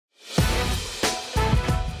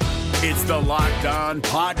It's the Locked On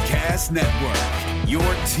Podcast Network, your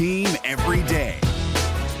team every day.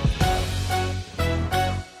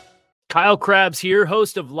 Kyle Krabs here,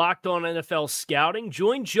 host of Locked On NFL Scouting.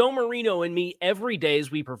 Join Joe Marino and me every day as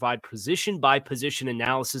we provide position-by-position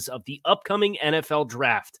analysis of the upcoming NFL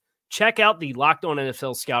Draft. Check out the Locked On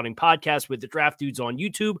NFL Scouting podcast with the Draft Dudes on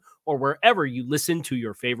YouTube or wherever you listen to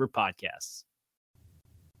your favorite podcasts.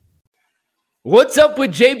 What's up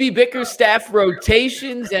with JB Bickerstaff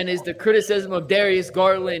rotations, and is the criticism of Darius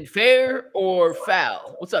Garland fair or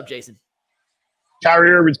foul? What's up, Jason?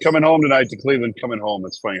 Kyrie Irving's coming home tonight to Cleveland, coming home.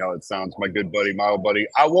 It's funny how it sounds. My good buddy, my old buddy.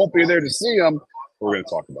 I won't be there to see him, but we're going to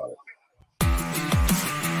talk about it.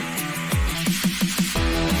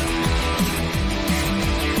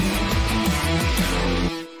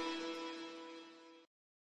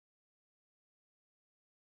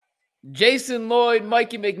 Jason, Lloyd,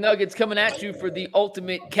 Mikey McNuggets coming at you for the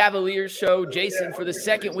Ultimate Cavaliers show. Jason, for the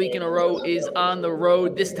second week in a row, is on the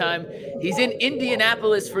road. This time, he's in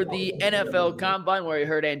Indianapolis for the NFL Combine, where he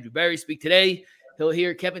heard Andrew Berry speak today. He'll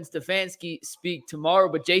hear Kevin Stefanski speak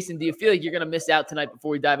tomorrow. But, Jason, do you feel like you're going to miss out tonight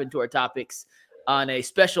before we dive into our topics on a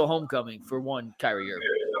special homecoming for one Kyrie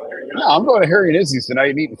Irving? No, I'm going to Harry and Izzy's tonight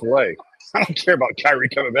and eating filet. I don't care about Kyrie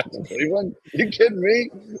coming back to Cleveland. You kidding me?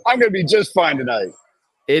 I'm going to be just fine tonight.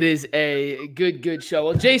 It is a good show.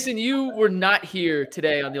 Well, Jason, you were not here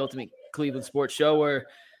today on the Ultimate Cleveland Sports Show, where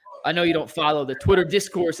I know you don't follow the Twitter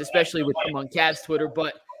discourse, especially among Cavs Twitter,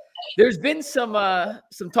 but there's been some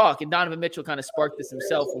talk, and Donovan Mitchell kind of sparked this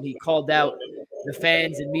himself when he called out the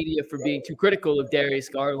fans and media for being too critical of Darius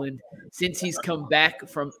Garland since he's come back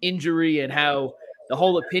from injury, and how the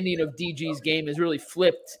whole opinion of DG's game has really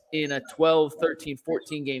flipped in a 12, 13,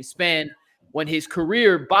 14 game span when his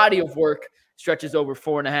career body of work stretches over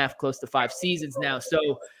 4.5, close to 5 seasons now.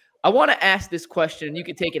 So I want to ask this question, and you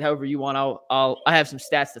can take it however you want. I have some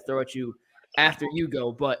stats to throw at you after you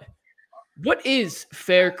go, but what is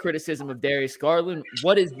fair criticism of Darius Garland?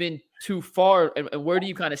 What has been too far, and where do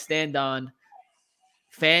you kind of stand on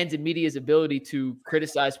fans and media's ability to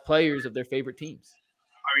criticize players of their favorite teams?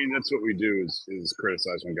 I mean, that's what we do is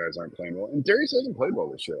criticize when guys aren't playing well. And Darius hasn't played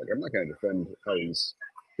well this year. Like, I'm not going to defend how his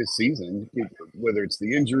season, whether it's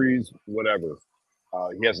the injuries, whatever.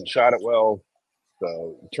 He hasn't shot it well.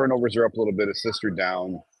 The turnovers are up a little bit, assists are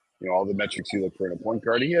down. You know, all the metrics you look for in a point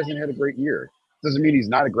guard. He hasn't had a great year. Doesn't mean he's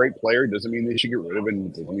not a great player. Doesn't mean they should get rid of him.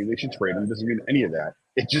 Doesn't mean they should trade him. Doesn't mean any of that.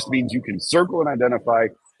 It just means you can circle and identify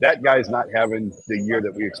that guy's not having the year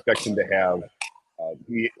that we expect him to have.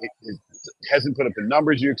 He hasn't put up the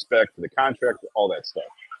numbers you expect for the contract, all that stuff.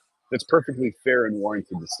 That's perfectly fair and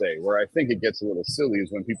warranted to say. Where I think it gets a little silly is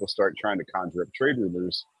when people start trying to conjure up trade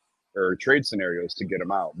rumors or trade scenarios to get him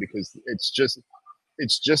out, because it's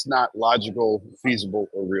just not logical, feasible,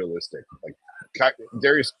 or realistic. Like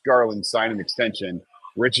Darius Garland signed an extension,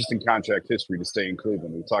 richest in contract history, to stay in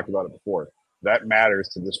Cleveland. We talked about it before. That matters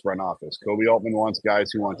to this front office. Kobe Altman wants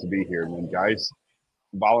guys who want to be here, and when guys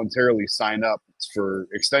voluntarily sign up for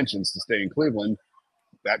extensions to stay in Cleveland,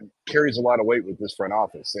 that carries a lot of weight with this front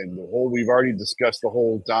office. And we've already discussed the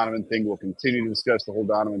whole Donovan thing. We'll continue to discuss the whole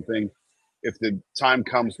Donovan thing. If the time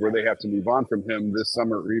comes where they have to move on from him this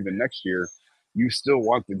summer or even next year, you still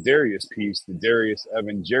want the Darius piece, the Darius,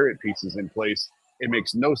 Evan, Jarrett pieces in place. It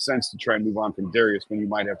makes no sense to try and move on from Darius when you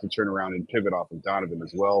might have to turn around and pivot off of Donovan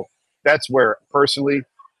as well. That's where, personally,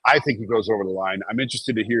 I think he goes over the line. I'm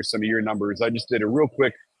interested to hear some of your numbers. I just did a real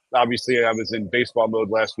quick, obviously I was in baseball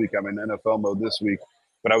mode last week. I'm in NFL mode this week.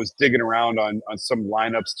 But I was digging around on some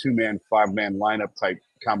lineups, 2-man, 5-man lineup type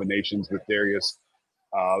combinations with Darius.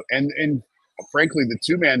 And frankly, the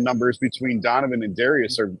 2-man numbers between Donovan and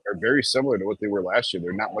Darius are very similar to what they were last year.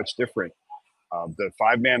 They're not much different. The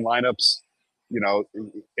 5-man lineups, you know,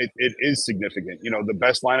 it is significant. You know, the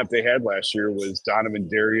best lineup they had last year was Donovan,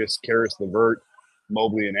 Darius, Karis LeVert,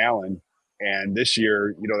 Mobley, and Allen. And this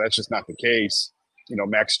year, you know, that's just not the case. You know,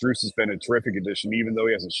 Max Strus has been a terrific addition. Even though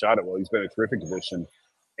he hasn't shot it well, he's been a terrific addition.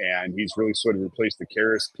 And he's really sort of replaced the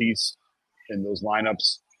Karis piece in those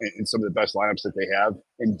lineups, in some of the best lineups that they have.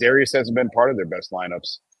 And Darius hasn't been part of their best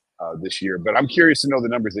lineups this year. But I'm curious to know the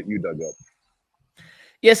numbers that you dug up.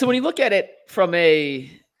 Yeah, so when you look at it from a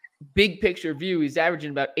big picture view, he's averaging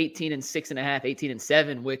about 18 and 6.5, 18 and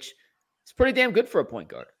 7, which is pretty damn good for a point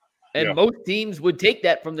guard. And most teams would take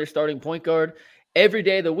that from their starting point guard every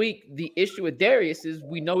day of the week. The issue with Darius is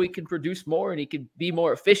we know he can produce more and he can be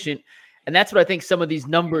more efficient. And that's what I think some of these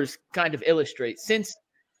numbers kind of illustrate. Since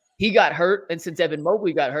he got hurt and since Evan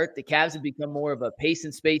Mobley got hurt, the Cavs have become more of a pace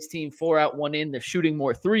and space team, 4 out, 1 in. They're shooting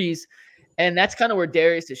more threes. And that's kind of where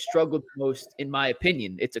Darius has struggled most, in my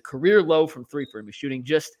opinion. It's a career low from three for him. He's shooting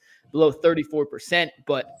just below 34%.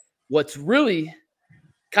 But What's really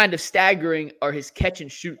kind of staggering are his catch and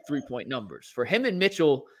shoot 3-point numbers. For him and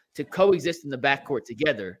Mitchell to coexist in the backcourt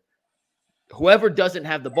together, whoever doesn't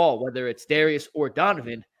have the ball, whether it's Darius or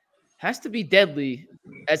Donovan, has to be deadly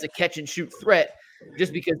as a catch and shoot threat,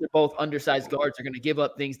 just because they're both undersized guards are going to give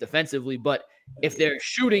up things defensively. But if they're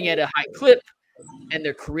shooting at a high clip and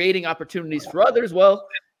they're creating opportunities for others, well,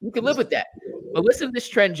 you can live with that. But listen to this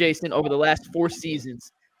trend, Jason, over the last 4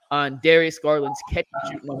 seasons on Darius Garland's catch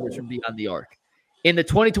and shoot numbers from beyond the arc. In the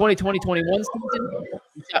 2020-2021 season,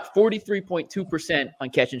 he shot 43.2% on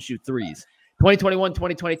catch and shoot threes.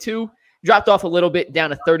 2021-2022 dropped off a little bit, down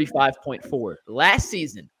to 35.4. Last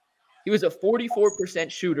season, he was a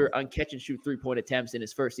 44% shooter on catch and shoot 3-point attempts in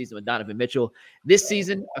his first season with Donovan Mitchell. This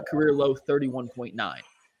season, a career low 31.9.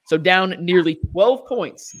 So down nearly 12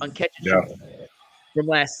 points on catch and shoot from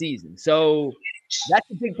last season. So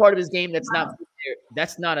that's a big part of his game. That's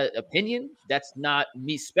not an opinion. That's not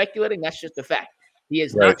me speculating. That's just a fact. He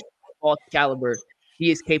is not all caliber.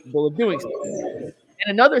 He is capable of doing so. And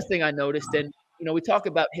another thing I noticed, and we talk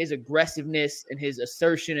about his aggressiveness and his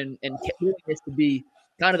assertion and willingness to be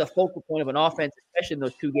kind of the focal point of an offense, especially in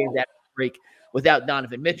those 2 games after the break without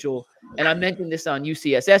Donovan Mitchell. And I mentioned this on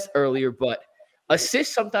UCSS earlier, but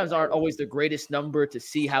assists sometimes aren't always the greatest number to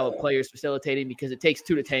see how a player is facilitating, because it takes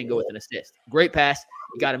 2 to tango with an assist. Great pass,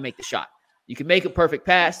 you got to make the shot. You can make a perfect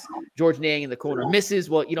pass. George Niang in the corner misses.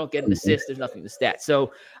 Well, you don't get an assist. There's nothing to stat.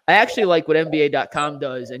 So I actually like what NBA.com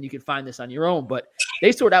does, and you can find this on your own, but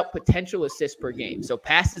they sort out potential assists per game. So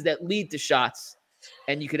passes that lead to shots,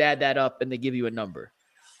 and you could add that up, and they give you a number.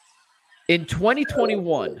 In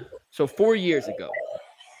 2021, so 4 years ago,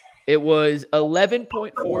 it was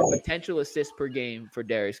 11.4 potential assists per game for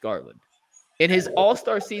Darius Garland. In his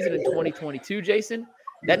All-Star season in 2022, Jason,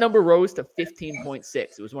 that number rose to 15.6.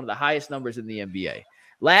 It was one of the highest numbers in the NBA.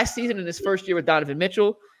 Last season, in his first year with Donovan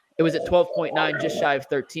Mitchell, it was at 12.9, just shy of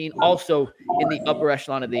 13, also in the upper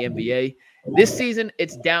echelon of the NBA. This season,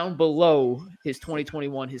 it's down below his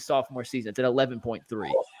 2021, his sophomore season. It's at 11.3.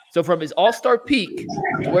 So from his All-Star peak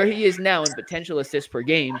to where he is now in potential assists per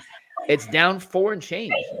game, it's down 4 and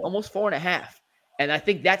change, almost 4.5. And I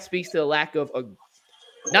think that speaks to the lack of,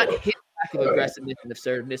 not his lack of aggressiveness and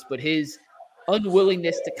assertiveness, but his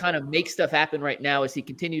unwillingness to kind of make stuff happen right now as he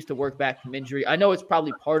continues to work back from injury. I know it's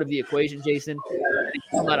probably part of the equation, Jason.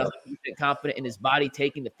 He's not 100% confident in his body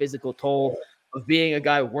taking the physical toll of being a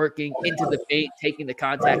guy working into the paint, taking the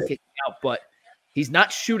contact, kicking out, but he's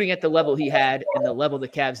not shooting at the level he had and the level the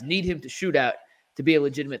Cavs need him to shoot at to be a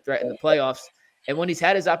legitimate threat in the playoffs. And when he's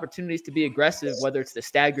had his opportunities to be aggressive, whether it's the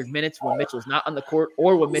staggered minutes when Mitchell's not on the court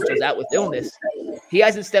or when Mitchell's out with illness, he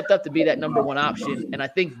hasn't stepped up to be that number 1 option. And I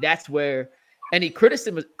think that's where any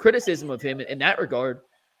criticism of him in that regard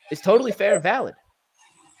is totally fair and valid.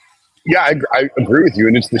 Yeah, I agree with you.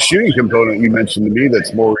 And it's the shooting component you mentioned to me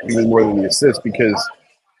that's even more than the assist, because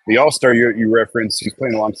the All-Star you referenced, he's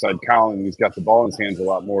playing alongside Collin, and he's got the ball in his hands a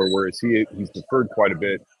lot more, whereas he's deferred quite a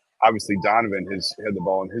bit. Obviously, Donovan has had the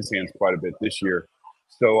ball in his hands quite a bit this year.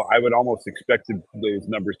 So I would almost expect those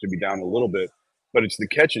numbers to be down a little bit. But it's the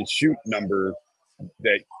catch and shoot number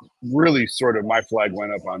that really sort of my flag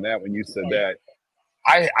went up on that when you said that.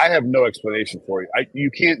 I have no explanation for it.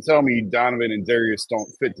 You can't tell me Donovan and Darius don't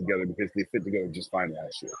fit together, because they fit together just fine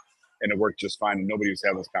last year. And it worked just fine. And nobody was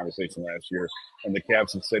having this conversation last year. And the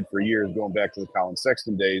Cavs have said for years, going back to the Colin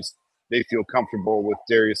Sexton days, they feel comfortable with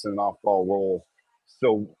Darius in an off-ball role.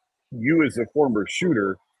 So you as a former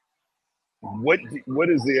shooter, what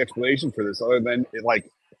is the explanation for this other than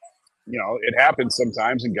it happens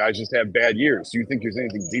sometimes and guys just have bad years? Do you think there's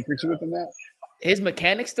anything deeper to it than that? His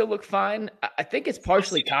mechanics still look fine. I think it's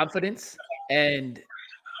partially confidence. And,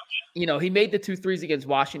 he made the 2 threes against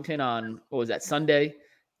Washington on, what was that, Sunday?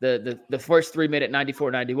 The first 3 made at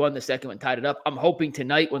 94-91. The second one tied it up. I'm hoping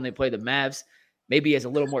tonight when they play the Mavs, maybe he has a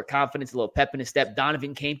little more confidence, a little pep in his step.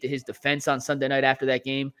 Donovan came to his defense on Sunday night after that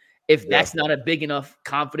game. If that's not a big enough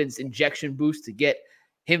confidence injection boost to get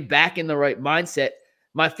him back in the right mindset,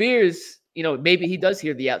 my fear is, maybe he does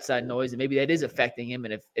hear the outside noise and maybe that is affecting him.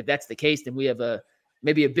 And if that's the case, then we have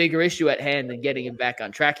maybe a bigger issue at hand than getting him back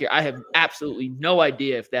on track here. I have absolutely no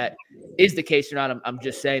idea if that is the case or not. I'm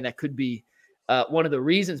just saying that could be one of the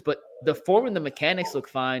reasons, but the form and the mechanics look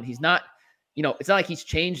fine. He's not, it's not like he's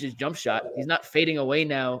changed his jump shot. He's not fading away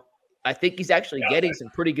now. I think he's actually getting some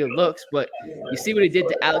pretty good looks, but you see what he did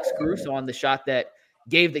to Alex Caruso on the shot that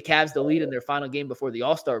gave the Cavs the lead in their final game before the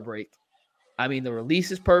All-Star break. I mean, the release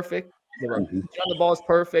is perfect. The rotation on the ball is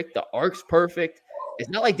perfect. The arc's perfect. It's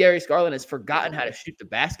not like Darius Garland has forgotten how to shoot the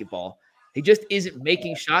basketball. He just isn't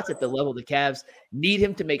making shots at the level the Cavs need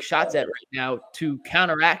him to make shots at right now to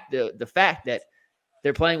counteract the fact that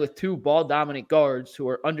they're playing with two ball-dominant guards who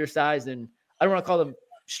are undersized, and I don't want to call them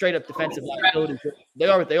straight-up defensive liabilities. They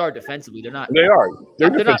are what they are defensively. They're not. They're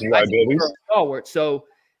defensive liabilities. Stalwart. So,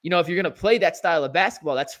 if you're going to play that style of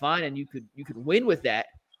basketball, that's fine, and you could win with that.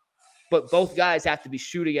 But both guys have to be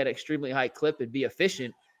shooting at an extremely high clip and be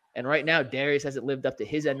efficient. And right now, Darius hasn't lived up to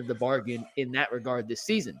his end of the bargain in that regard this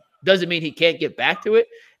season. Doesn't mean he can't get back to it.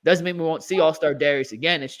 Doesn't mean we won't see All-Star Darius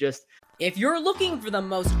again. It's just, if you're looking for the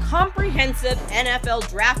most comprehensive NFL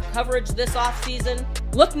draft coverage this offseason,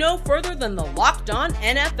 look no further than the Locked On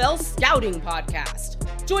NFL Scouting Podcast.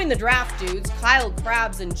 Join the draft dudes, Kyle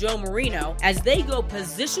Krabs and Joe Marino, as they go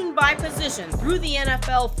position by position through the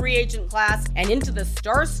NFL free agent class and into the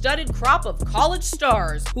star-studded crop of college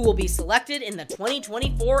stars who will be selected in the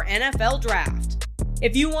 2024 NFL Draft.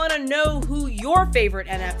 If you want to know who your favorite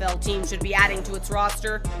NFL team should be adding to its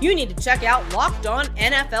roster, you need to check out Locked On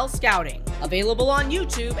NFL Scouting, available on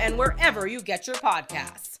YouTube and wherever you get your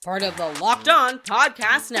podcasts. Part of the Locked On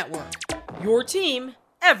Podcast Network, your team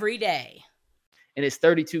every day. in his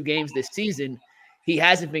 32 games this season, he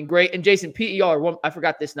hasn't been great. And Jason, PER, I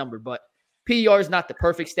forgot this number, but PER is not the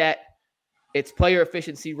perfect stat. It's player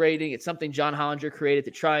efficiency rating. It's something John Hollinger created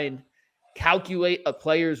to try and calculate a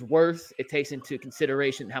player's worth. It takes into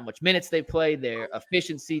consideration how much minutes they play, their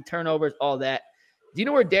efficiency, turnovers, all that. Do you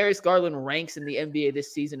know where Darius Garland ranks in the NBA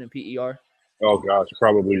this season in PER? Oh, gosh,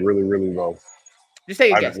 probably really, really low. Just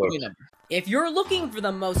take a guess. Give me a number. If you're looking for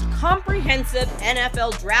the most comprehensive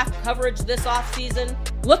NFL draft coverage this offseason,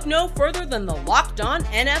 look no further than the Locked On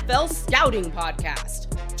NFL Scouting Podcast.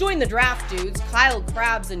 Join the draft dudes, Kyle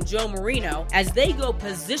Krabs and Joe Marino, as they go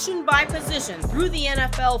position by position through the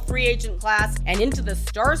NFL free agent class and into the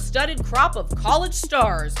star-studded crop of college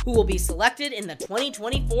stars who will be selected in the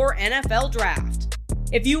 2024 NFL Draft.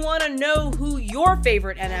 If you want to know who your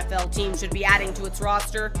favorite NFL team should be adding to its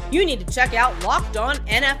roster, you need to check out Locked On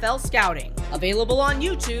NFL Scouting, available on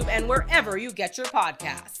YouTube and wherever you get your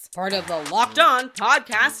podcasts. Part of the Locked On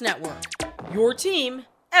Podcast Network, your team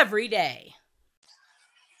every day.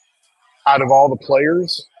 Out of all the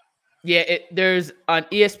players? Yeah, there's on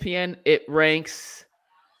ESPN, it ranks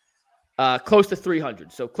close to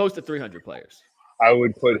 300. So close to 300 players. I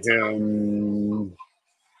would put him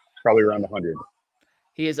probably around 100.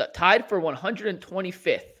 He is tied for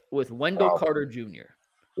 125th with Wendell Carter Jr.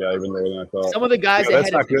 Yeah, even though I thought some of the guys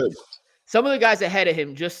that's not good. Some of the guys ahead of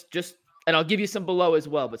him, just and I'll give you some below as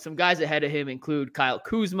well, but some guys ahead of him include Kyle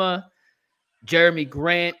Kuzma, Jeremy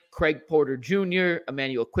Grant, Craig Porter Jr.,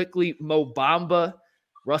 Emmanuel Quickley, Mo Bamba,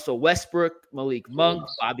 Russell Westbrook, Malik Monk,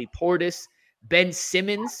 Bobby Portis, Ben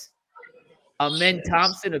Simmons, Amen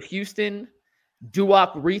Thompson of Houston,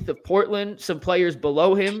 Duop Reith of Portland, some players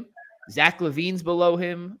below him. Zach LaVine's below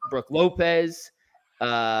him, Brooke Lopez,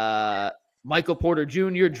 Michael Porter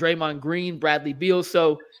Jr., Draymond Green, Bradley Beal.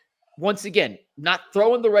 So once again, not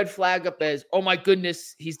throwing the red flag up as, oh my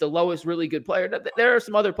goodness, he's the lowest really good player. There are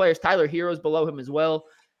some other players. Tyler Hero's below him as well,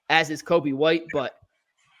 as is Kobe White. But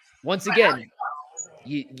once again,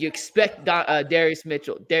 you expect Darius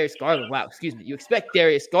Garland. Wow, excuse me. You expect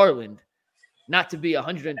Darius Garland not to be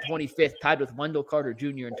 125th, tied with Wendell Carter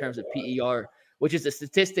Jr. in terms of PER, which is a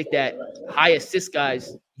statistic that high assist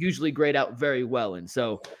guys usually grade out very well. And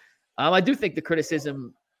so I do think the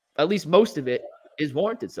criticism, at least most of it, is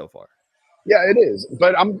warranted so far. Yeah, it is.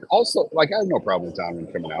 But I'm also, I have no problem with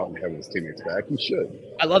Donovan coming out and having his teammates back. He should.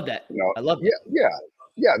 I love that. I love it.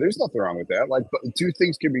 Yeah, there's nothing wrong with that. But two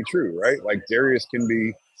things can be true, right? Darius can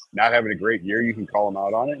be not having a great year. You can call him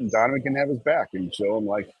out on it, and Donovan can have his back and show him,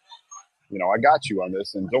 I got you on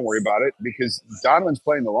this, and don't worry about it, because Donovan's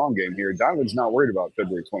playing the long game here. Donovan's not worried about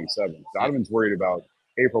February 27th. Donovan's worried about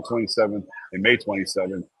April 27th and May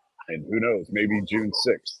 27th, and who knows, maybe June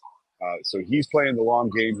 6th. So he's playing the long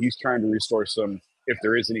game. He's trying to restore if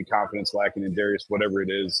there is any confidence lacking in Darius, whatever it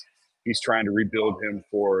is, he's trying to rebuild him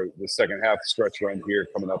for the second half stretch run here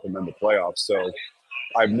coming up and then the playoffs. So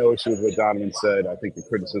I have no issue with what Donovan said. I think the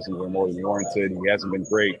criticisms are more than warranted. He hasn't been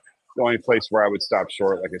great. The only place where I would stop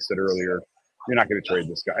short, like I said earlier, you're not going to trade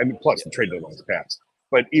this guy. I mean, plus the trade deadline's passed.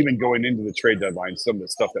 But even going into the trade deadline, some of the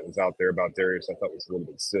stuff that was out there about Darius, I thought was a little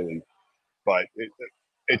bit silly. But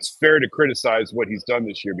it's fair to criticize what he's done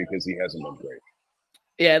this year because he hasn't been great.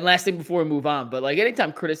 Yeah, and last thing before we move on, but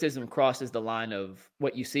anytime criticism crosses the line of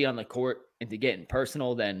what you see on the court into getting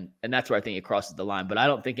personal, and that's where I think it crosses the line. But I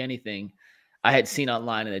don't think anything I had seen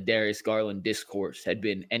online in the Darius Garland discourse had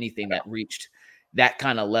been anything that reached that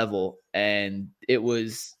kind of level. And it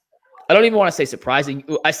was, I don't even want to say surprising.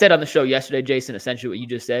 I said on the show yesterday, Jason, essentially what you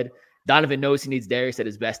just said. Donovan knows he needs Darius at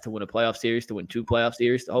his best to win a playoff series, to win 2 playoff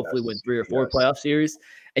series, to hopefully win 3 or 4 playoff series.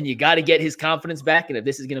 And you got to get his confidence back. And if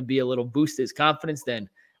this is going to be a little boost to his confidence, then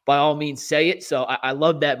by all means say it. So I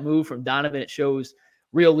love that move from Donovan. It shows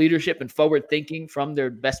real leadership and forward thinking from their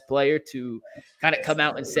best player to kind of come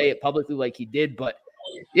out and say it publicly like he did. But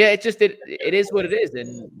yeah, it is what it is.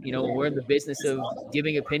 And, we're in the business of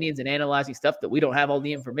giving opinions and analyzing stuff that we don't have all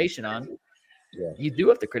the information on. Yeah. You do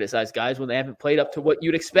have to criticize guys when they haven't played up to what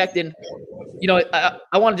you'd expect. And,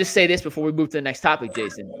 I want to just say this before we move to the next topic,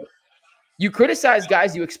 Jason. You criticize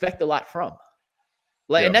guys you expect a lot from.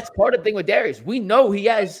 And that's part of the thing with Darius. We know he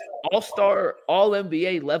has all-star,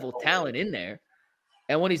 all-NBA level talent in there.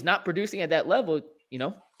 And when he's not producing at that level,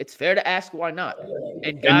 it's fair to ask why not.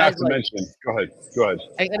 And guys mention, go ahead.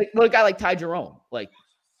 And a guy like Ty Jerome, we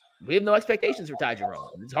have no expectations for Ty Jerome.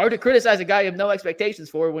 It's hard to criticize a guy you have no expectations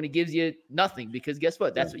for when he gives you nothing, because guess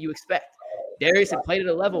what? That's what you expect. Darius had played at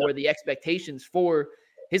a level where the expectations for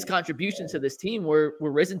his contributions to this team were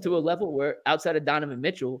risen to a level where outside of Donovan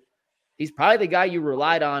Mitchell, he's probably the guy you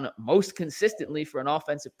relied on most consistently for an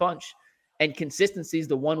offensive punch. And consistency is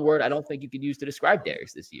the one word I don't think you could use to describe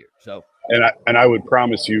Darius this year. So, and I would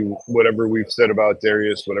promise you, whatever we've said about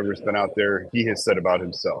Darius, whatever's been out there, he has said about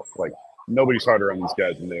himself. Nobody's harder on these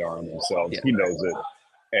guys than they are on themselves. Yeah. He knows it.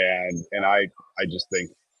 And I just think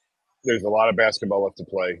there's a lot of basketball left to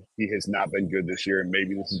play. He has not been good this year, and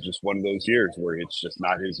maybe this is just one of those years where it's just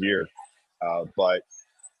not his year. But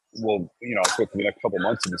we'll, it's for the next couple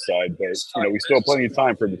months to decide. But, we still have plenty of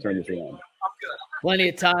time for him to turn this around. Plenty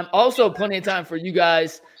of time. Also, plenty of time for you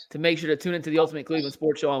guys to make sure to tune into the Ultimate Cleveland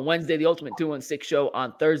Sports Show on Wednesday, the Ultimate 216 Show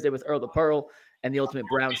on Thursday with Earl the Pearl, and the Ultimate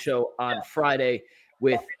Brown Show on Friday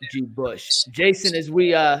with G. Bush. Jason, as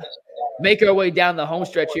we make our way down the home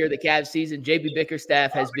stretch here of the Cavs season, JB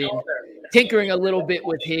Bickerstaff has been tinkering a little bit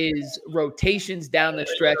with his rotations down the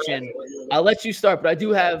stretch, and I'll let you start, but I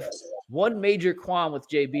do have one major qualm with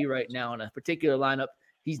JB right now in a particular lineup.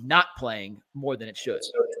 He's not playing more than it should.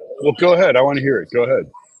 Well, go ahead. I want to hear it. Go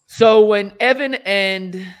ahead. So when Evan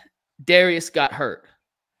and Darius got hurt,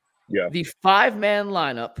 the 5-man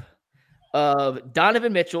lineup of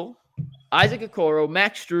Donovan Mitchell, Isaac Okoro,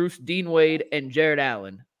 Max Strus, Dean Wade, and Jarrett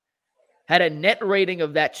Allen had a net rating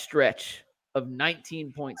of that stretch of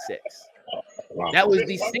 19.6. Wow. That was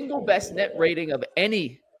the single best net rating of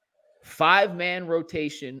any 5-man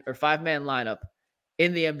rotation or 5-man lineup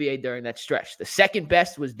in the NBA during that stretch. The second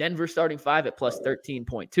best was Denver starting 5 at plus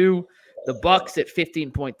 13.2. The Bucks at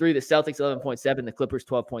 15.3. The Celtics 11.7. The Clippers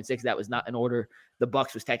 12.6. That was not in order. The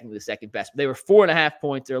Bucks was technically the second best. They were 4.5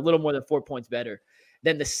 points, or a little more than 4 points better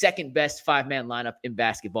than the second best 5-man lineup in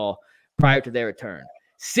basketball prior to their return.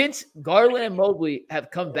 Since Garland and Mobley have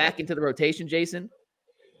come back into the rotation, Jason,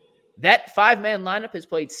 that 5-man lineup has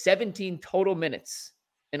played 17 total minutes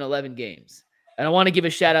in 11 games. And I want to give a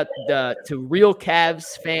shout out to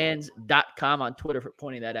realcavsfans.com on Twitter for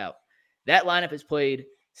pointing that out. That lineup has played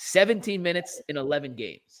 17 minutes in 11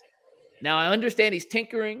 games. Now, I understand he's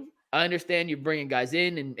tinkering. I understand you're bringing guys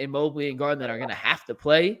in Mobley and Garland that are going to have to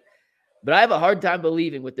play. But I have a hard time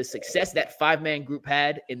believing with the success that 5-man group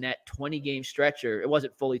had in that 20-game stretch, or it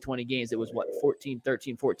wasn't fully 20 games. It was, 14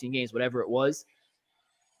 games, whatever it was,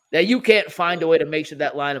 that you can't find a way to make sure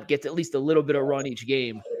that lineup gets at least a little bit of run each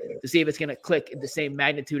game to see if it's going to click in the same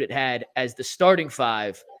magnitude it had as the starting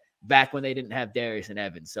 5 back when they didn't have Darius and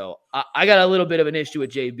Evan. So I got a little bit of an issue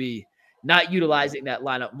with JB not utilizing that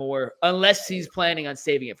lineup more unless he's planning on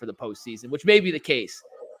saving it for the postseason, which may be the case.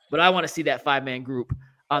 But I want to see that 5-man group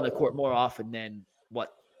on the court more often than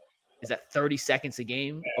what is that 30 seconds a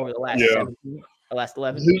game over the last 17, the last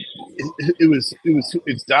 11.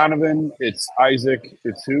 It's Donovan, it's Isaac,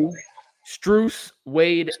 it's who? Strus,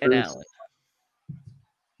 Wade, and Allen.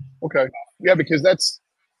 Okay, yeah, because you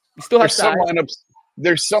still have some lineups.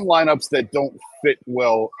 There's some lineups that don't fit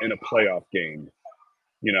well in a playoff game,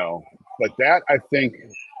 But that I think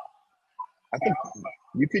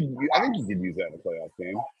you could use that in a playoff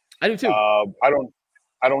game. I do too.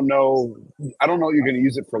 I don't know you're going to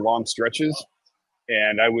use it for long stretches,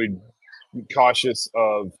 and I would be cautious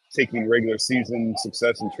of taking regular season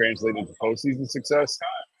success and translating it into postseason success.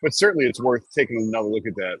 But certainly it's worth taking another look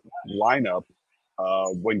at that lineup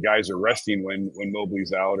when guys are resting, when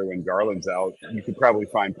Mobley's out or when Garland's out. You could probably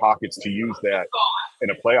find pockets to use that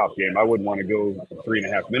in a playoff game. I wouldn't want to go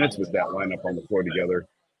 3.5 minutes with that lineup on the floor together.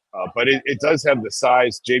 But it does have the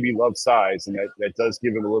size. JB loves size, and that does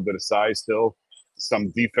give him a little bit of size still. Some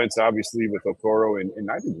defense, obviously, with Okoro,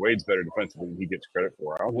 and I think Wade's better defensively than he gets credit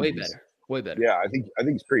for. Way better. Yeah, I think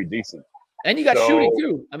he's pretty decent. And you got shooting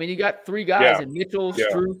too. I mean, you got 3 guys, and Mitchell,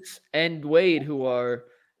 Strus, and Wade, who are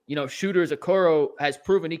shooters, Okoro has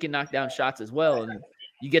proven he can knock down shots as well. And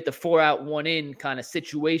you get the 4 out, 1 in kind of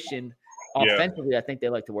situation offensively, I think they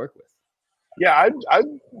like to work with. Yeah,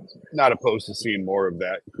 I'm not opposed to seeing more of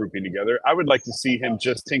that grouping together. I would like to see him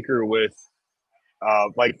just tinker with,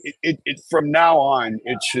 from now on,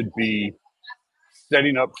 it should be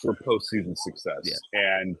setting up for postseason success.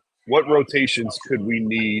 Yeah. And what rotations could we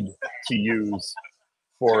need to use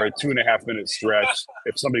for a 2.5-minute stretch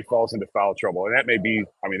if somebody falls into foul trouble? And that might be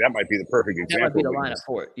the perfect example. That might be the lineup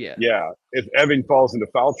for it, yeah. Yeah, if Evan falls into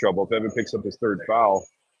foul trouble, if Evan picks up his 3rd foul,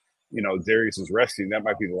 Darius is resting, that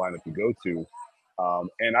might be the lineup to go to.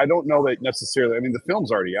 And I don't know that necessarily, the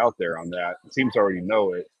film's already out there on that. Teams already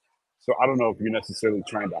know it. So I don't know if you're necessarily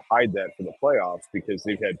trying to hide that for the playoffs because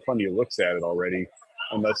they've had plenty of looks at it already,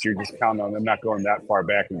 unless you're just counting on them not going that far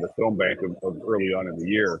back in the film bank of early on in the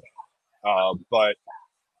year. But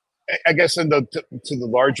I guess to the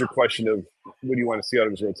larger question of what do you want to see out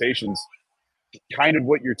of his rotations, kind of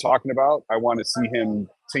what you're talking about. I want to see him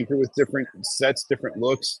tinker with different sets, different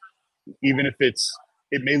looks, even if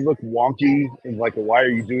it may look wonky and like, why are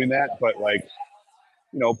you doing that? But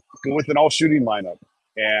go with an all shooting lineup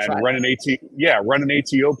and run an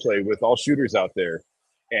ATO play with all shooters out there.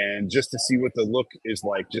 And just to see what the look is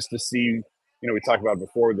like, just to see, we talked about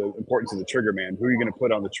before the importance of the trigger man. Who are you going to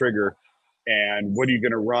put on the trigger? And what are you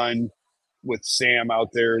going to run with Sam out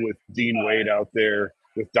there, with Dean Wade out there,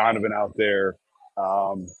 with Donovan out there?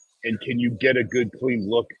 And can you get a good, clean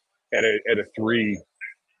look at a 3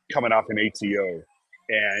 coming off an ATO?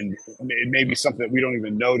 And it may be something that we don't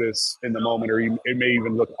even notice in the moment, or it may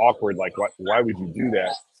even look awkward. Like, why would you do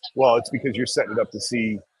that? Well, it's because you're setting it up to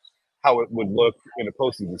see how it would look in a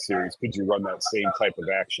postseason series. Could you run that same type of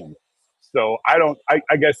action? So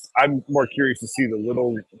I guess I'm more curious to see the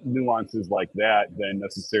little nuances like that than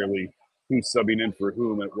necessarily who's subbing in for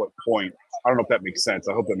whom at what point. I don't know if that makes sense.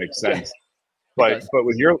 I hope that makes sense. Yeah, but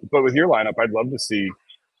with your lineup, I'd love to see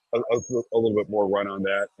a little bit more run on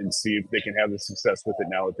that and see if they can have the success with it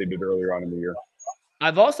now that they did earlier on in the year.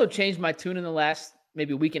 I've also changed my tune in the last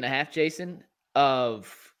maybe week and a half, Jason, I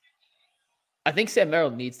think Sam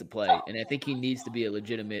Merrill needs to play, and I think he needs to be a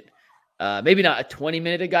legitimate, maybe not a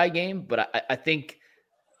 20-minute a guy game, but I think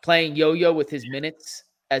playing yo-yo with his minutes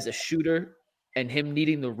as a shooter and him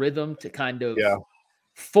needing the rhythm to kind of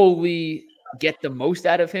fully get the most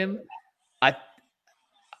out of him.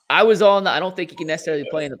 I was on. I don't think he can necessarily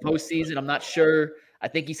play in the postseason. I'm not sure. I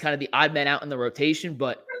think he's kind of the odd man out in the rotation.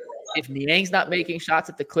 But if Niang's not making shots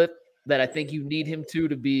at the clip that I think you need him to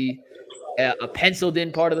be a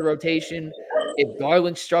penciled-in part of the rotation, if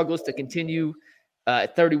Garland struggles to continue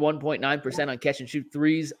at 31.9% on catch-and-shoot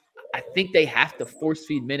threes, I think they have to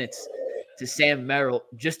force-feed minutes to Sam Merrill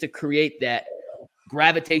just to create that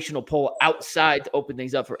gravitational pull outside to open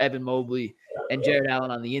things up for Evan Mobley and Jarrett Allen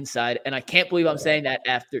on the inside. And I can't believe I'm saying that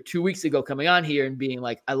after 2 weeks ago coming on here and being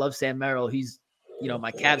like, I love Sam Merrill. He's,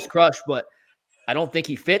 my Cavs crush, but I don't think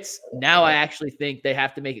he fits. Now I actually think they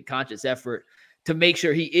have to make a conscious effort to make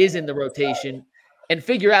sure he is in the rotation and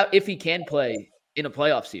figure out if he can play in a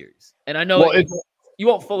playoff series. And I know you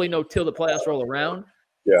won't fully know till the playoffs roll around.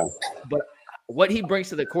 Yeah. But what he brings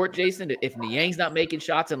to the court, Jason, if Niang's not making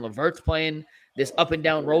shots and LeVert's playing this up and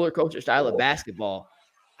down roller coaster style of basketball,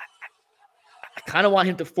 I kind of want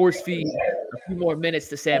him to force feed a few more minutes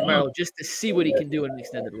to Sam Merrill just to see what he can do in an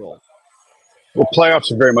extended role. Well, playoffs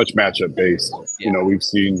are very much matchup based. Yeah. We've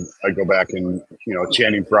seen, I go back and,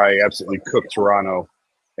 Channing Frye absolutely cooked Toronto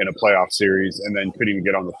in a playoff series and then couldn't even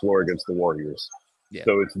get on the floor against the Warriors. Yeah.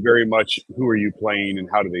 So it's very much who are you playing and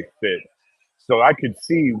how do they fit? So I could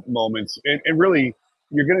see moments, and really,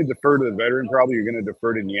 you're going to defer to the veteran probably. You're going to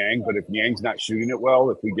defer to Niang, but if Niang's not shooting it well,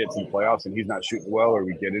 if we get to the playoffs and he's not shooting it well, or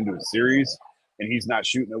we get into a series and he's not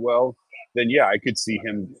shooting it well, then, yeah, I could see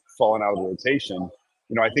him falling out of the rotation.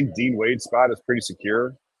 I think Dean Wade's spot is pretty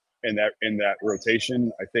secure in that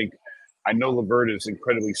rotation. I know LeVert is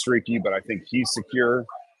incredibly streaky, but I think he's secure.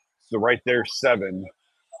 So right there, 7.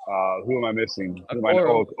 Who am I missing?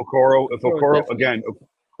 Okoro. If Okoro, again,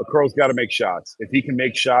 Okoro's got to make shots. If he can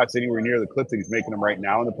make shots anywhere near the clip that he's making them right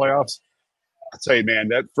now in the playoffs, I'll tell you, man,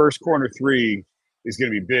 that first corner 3 is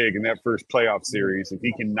going to be big in that first playoff series. If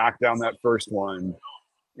he can knock down that first one,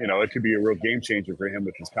 it could be a real game changer for him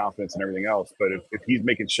with his confidence and everything else. But if he's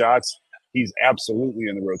making shots, he's absolutely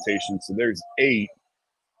in the rotation. So there's 8.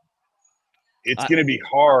 It's going to be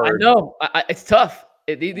hard. I know. It's tough.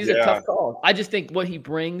 These are tough calls. I just think what he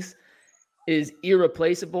brings is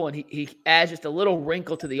irreplaceable, and he adds just a little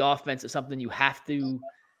wrinkle to the offense of something you have to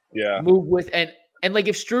move with. And like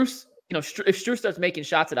if Strus, if Strus starts making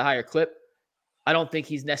shots at a higher clip, I don't think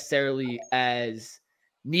he's necessarily as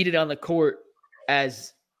needed on the court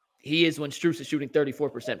as he is when Strus is shooting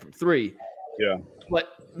 34% from three. Yeah. But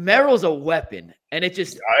Merrill's a weapon. And it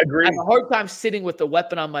just, I agree. I have a hard time sitting with the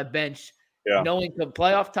weapon on my bench, Yeah. knowing come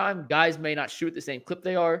playoff time, guys may not shoot the same clip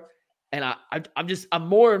they are. And I'm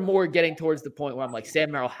more and more getting towards the point where I'm like,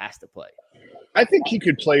 Sam Merrill has to play. I think he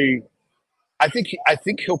could play. I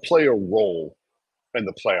think he'll play a role in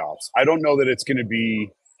the playoffs. I don't know that it's going to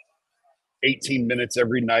be 18 minutes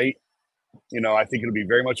every night. I think it'll be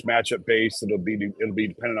very much matchup based. It'll be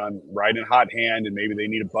dependent on riding hot hand, and maybe they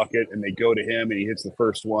need a bucket and they go to him and he hits the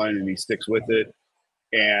first one and he sticks with it.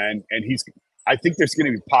 And I think there's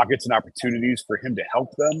going to be pockets and opportunities for him to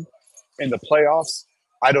help them in the playoffs.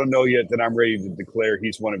 I don't know yet that I'm ready to declare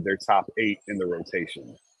he's one of their top 8 in the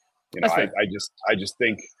rotation. I just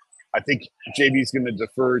think JB's going to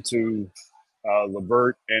defer to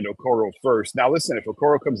LeVert and Okoro first. Now, listen, if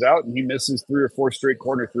Okoro comes out and he misses 3 or 4 straight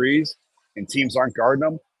corner threes and teams aren't guarding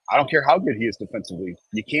him, I don't care how good he is defensively.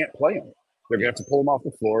 You can't play him. They're going to have to pull him off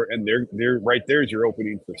the floor, and they're right there is your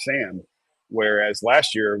opening for Sam. Whereas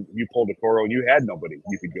last year you pulled Okoro and you had nobody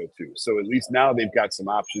you could go to. So at least now they've got some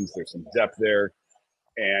options. There's some depth there.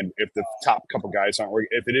 And if the top couple guys aren't working,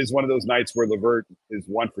 if it is one of those nights where LeVert is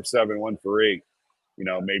 1 for 7, 1 for 8,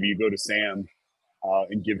 maybe you go to Sam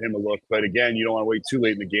and give him a look. But again, you don't want to wait too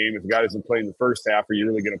late in the game. If a guy doesn't play in the first half, are you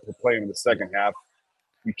really going to play him in the second half?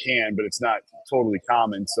 You can, but it's not totally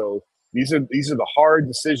common. So these are the hard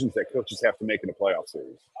decisions that coaches have to make in a playoff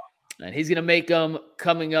series. And he's going to make them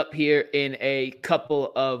coming up here in a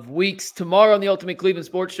couple of weeks. Tomorrow on the Ultimate Cleveland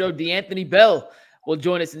Sports Show, DeAnthony Bell will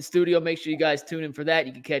join us in studio. Make sure you guys tune in for that.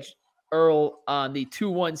 You can catch Earl on the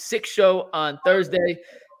 216 show on Thursday,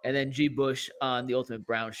 and then G. Bush on the Ultimate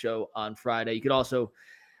Brown Show on Friday. You can also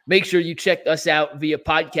make sure you check us out via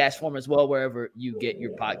podcast form as well, wherever you get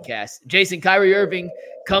your podcasts. Jason, Kyrie Irving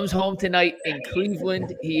comes home tonight in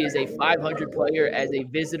Cleveland. He is a 500 player as a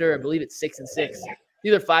visitor. I believe it's 6-6,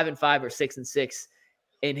 either 5-5 or 6-6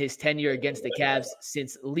 in his tenure against the Cavs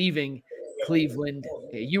since leaving Cleveland.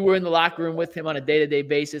 You were in the locker room with him on a day-to-day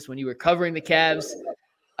basis when you were covering the Cavs.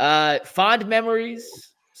 Fond memories,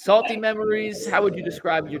 salty memories. How would you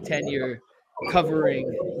describe your tenure covering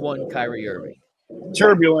one Kyrie Irving?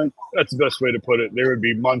 Turbulent. That's the best way to put it. There would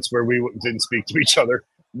be months where we didn't speak to each other.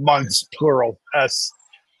 Months, plural, S.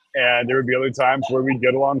 And there would be other times where we'd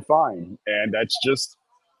get along fine. And that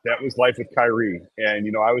was life with Kyrie.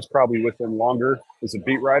 And, I was probably with him longer as a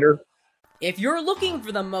beat writer. If you're looking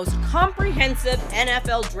for the most comprehensive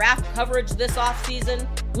NFL draft coverage this offseason,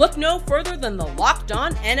 look no further than the Locked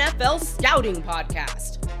On NFL Scouting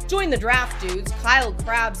Podcast. Join the draft dudes, Kyle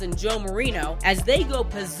Krabs and Joe Marino, as they go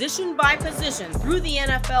position by position through the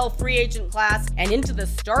NFL free agent class and into the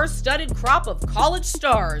star-studded crop of college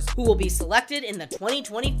stars who will be selected in the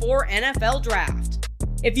 2024 NFL Draft.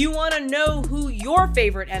 If you want to know who your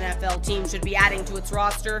favorite NFL team should be adding to its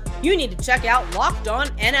roster, you need to check out Locked On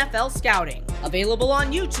NFL Scouting, available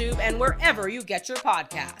on YouTube and wherever you get your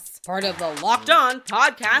podcasts. Part of the Locked On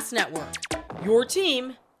Podcast Network, your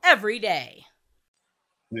team every day.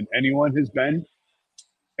 Than anyone has been,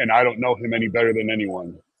 and I don't know him any better than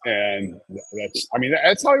anyone. And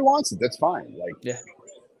that's how he wants it. That's fine.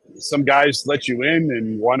 Some guys let you in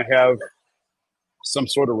and want to have some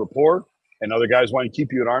sort of rapport, and other guys want to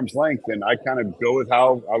keep you at arm's length. And I kind of go with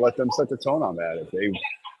how I let them set the tone on that. If they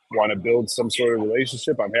want to build some sort of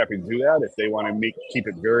relationship, I'm happy to do that. If they want to keep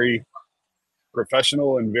it very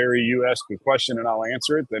professional and very, you ask a question and I'll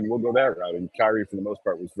answer it, then we'll go that route. And Kyrie, for the most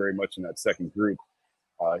part, was very much in that second group.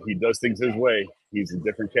 He does things his way. He's a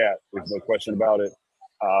different cat. There's no question about it.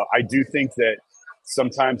 I do think that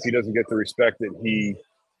sometimes he doesn't get the respect that he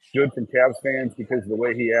should from Cavs fans because of the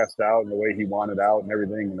way he asked out and the way he wanted out and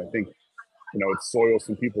everything. And I think, it soils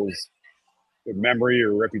some people's memory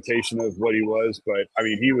or reputation of what he was. But,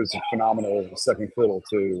 he was a phenomenal second fiddle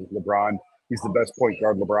to LeBron. He's the best point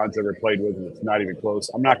guard LeBron's ever played with, and it's not even close.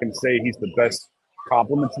 I'm not going to say he's the best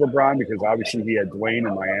compliment to LeBron because obviously he had Dwayne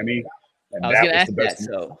in Miami. And I was going to ask the best. that,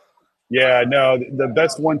 so. Yeah, no, the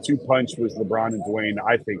best 1-2 punch was LeBron and Dwayne.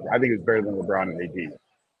 I think it's better than LeBron and AD.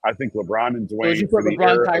 I think LeBron and Dwayne. So you put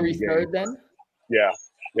LeBron, Kyrie third then? Yeah.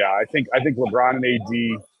 I think LeBron and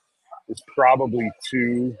AD is probably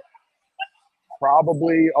 2.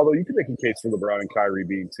 Probably, although you could make a case for LeBron and Kyrie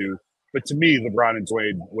being 2. But to me, LeBron and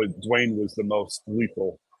Dwayne was the most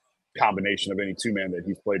lethal combination of any two-man that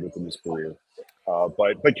he's played with in his career.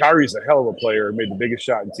 But Kyrie's a hell of a player, made the biggest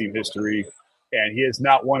shot in team history, and he has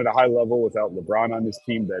not won at a high level without LeBron on his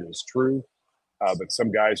team. That is true. But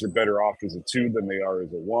some guys are better off as a 2 than they are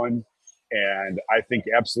as a 1. And I think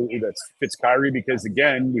absolutely that fits Kyrie because,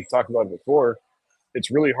 again, we've talked about it before,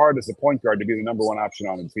 it's really hard as a point guard to be the number one option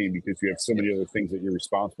on the team because you have so many other things that you're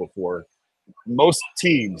responsible for. Most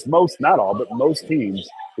teams, not all, but most teams,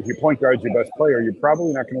 if your point guard's your best player, you're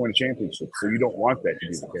probably not going to win a championship. So you don't want that to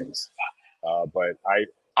be the case. But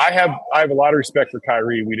I have a lot of respect for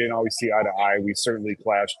Kyrie. We didn't always see eye to eye. We certainly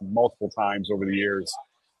clashed multiple times over the years.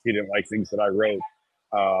 He didn't like things that I wrote.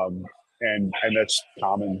 And that's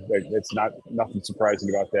common. It's nothing surprising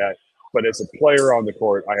about that. But as a player on the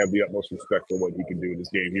court, I have the utmost respect for what he can do in this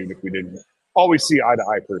game, even if we didn't always see eye to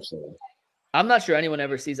eye personally. I'm not sure anyone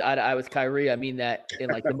ever sees eye to eye with Kyrie. I mean that in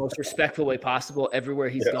like the most respectful way possible everywhere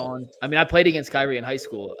he's gone. I mean, I played against Kyrie in high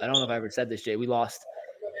school. I don't know if I ever said this, Jay. We lost.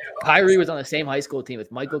 Kyrie was on the same high school team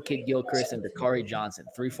with Michael Kidd-Gilchrist and Dakari Johnson,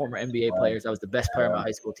 3 former NBA players. I was the best player on my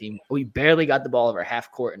high school team. We barely got the ball over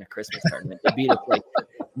half court in a Christmas tournament. They beat us like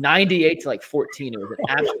 98 to like 14. It was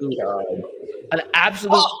an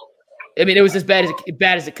absolute. I mean, it was as bad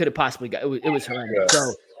as it could have possibly got. It was horrendous.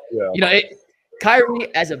 So,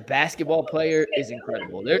 Kyrie as a basketball player is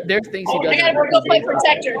incredible. There's things he does. I gotta go play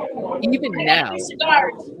protector. Even now,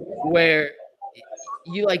 where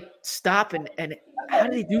you like stop and how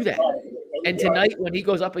did he do that? And tonight when he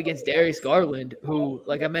goes up against Darius Garland, who,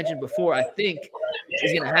 like I mentioned before, I think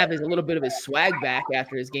is going to have a little bit of his swag back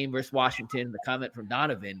after his game versus Washington, the comment from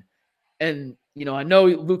Donovan. And, I know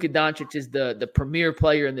Luka Doncic is the premier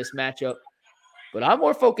player in this matchup, but I'm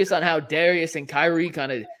more focused on how Darius and Kyrie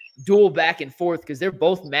kind of duel back and forth because they're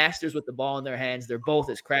both masters with the ball in their hands. They're both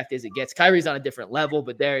as crafty as it gets. Kyrie's on a different level,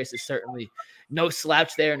 but Darius is certainly no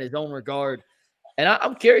slouch there in his own regard. And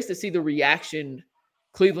I'm curious to see the reaction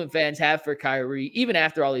Cleveland fans have for Kyrie, even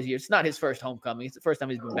after all these years. It's not his first homecoming. It's the first time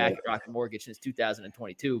he's been back at Rocket Mortgage since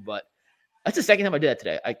 2022, but that's the second time I did that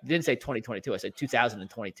today. I didn't say 2022. I said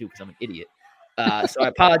 2022 because I'm an idiot. So I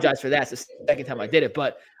apologize for that. It's the second time I did it,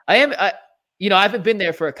 but I haven't been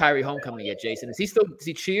there for a Kyrie homecoming yet, Jason. Is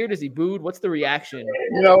he cheered? Is he booed? What's the reaction?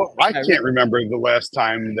 I can't remember the last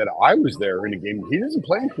time that I was there in a game. He doesn't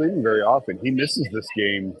play in Cleveland very often. He misses this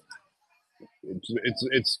game.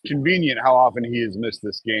 It's convenient how often he has missed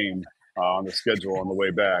this game on the schedule on the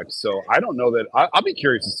way back. So I don't know that I'll be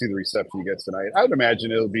curious to see the reception he gets tonight. I would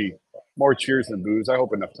imagine it'll be more cheers than boos. I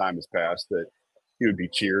hope enough time has passed that he would be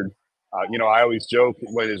cheered. I always joke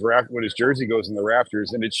when his jersey goes in the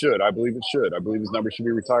rafters, and it should. I believe it should. I believe his number should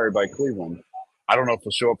be retired by Cleveland. I don't know if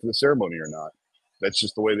he'll show up for the ceremony or not. That's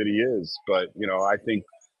just the way that he is. But I think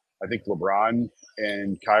LeBron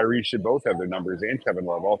and Kyrie should both have their numbers, and Kevin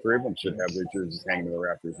Love. All three of them should have their jerseys hanging in the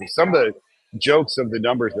rafters. And some of the jokes of the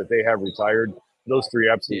numbers that they have retired, those three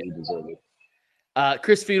absolutely deserve it.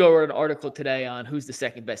 Chris Fido wrote an article today on who's the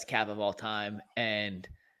second best Cav of all time, and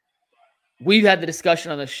we've had the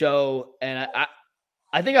discussion on the show, and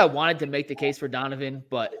I think I wanted to make the case for Donovan,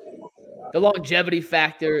 but the longevity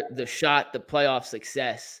factor, the shot, the playoff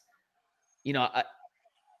success,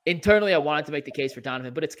 internally I wanted to make the case for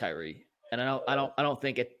Donovan, but it's Kyrie. And I don't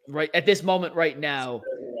think at this moment right now,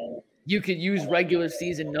 you could use regular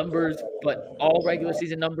season numbers, but all regular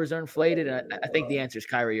season numbers are inflated. And I think the answer is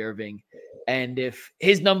Kyrie Irving. And if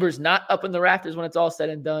his number's not up in the rafters when it's all said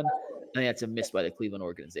and done, I think that's a miss by the Cleveland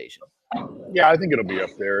organization. Yeah, I think it'll be up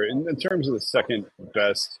there. In terms of the second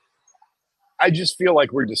best, I just feel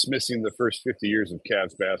like we're dismissing the first 50 years of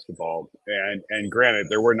Cavs basketball. And granted,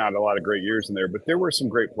 there were not a lot of great years in there, but there were some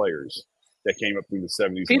great players that came up through the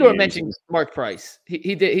 70s. Peter mentioned Mark Price.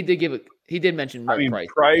 He did mention Mark Price.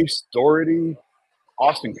 Price, Doherty,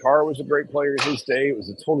 Austin Carr was a great player in his day. It was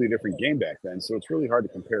a totally different game back then, so it's really hard to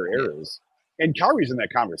compare eras. And Kyrie's in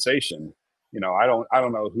that conversation. I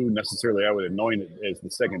don't know who necessarily I would anoint as the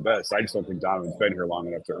second best. I just don't think Donovan's been here long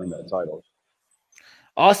enough to earn that title.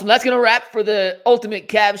 Awesome. That's going to wrap for the Ultimate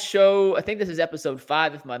Cavs show. I think this is episode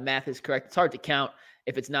 5, if my math is correct. It's hard to count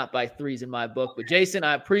if it's not by threes in my book. But, Jason,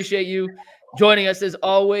 I appreciate you joining us as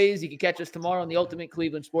always. You can catch us tomorrow on the Ultimate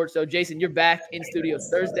Cleveland Sports Show. Jason, you're back in studio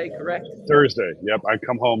Thursday, correct? Thursday. Yep. I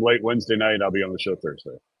come home late Wednesday night. I'll be on the show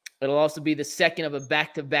Thursday. It'll also be the second of a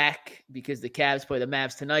back-to-back because the Cavs play the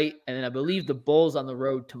Mavs tonight, and then I believe the Bulls on the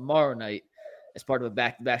road tomorrow night as part of a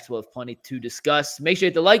back-to-back, so we'll have plenty to discuss. Make sure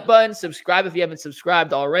you hit the like button, subscribe if you haven't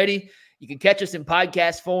subscribed already. You can catch us in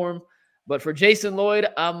podcast form. But for Jason Lloyd,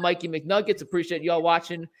 I'm Mikey McNuggets. Appreciate y'all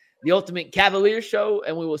watching the Ultimate Cavaliers show,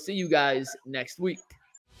 and we will see you guys next week.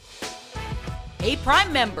 Hey,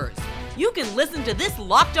 Prime members, you can listen to this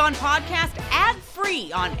Locked On podcast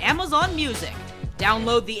ad-free on Amazon Music.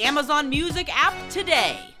 Download the Amazon Music app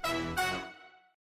today.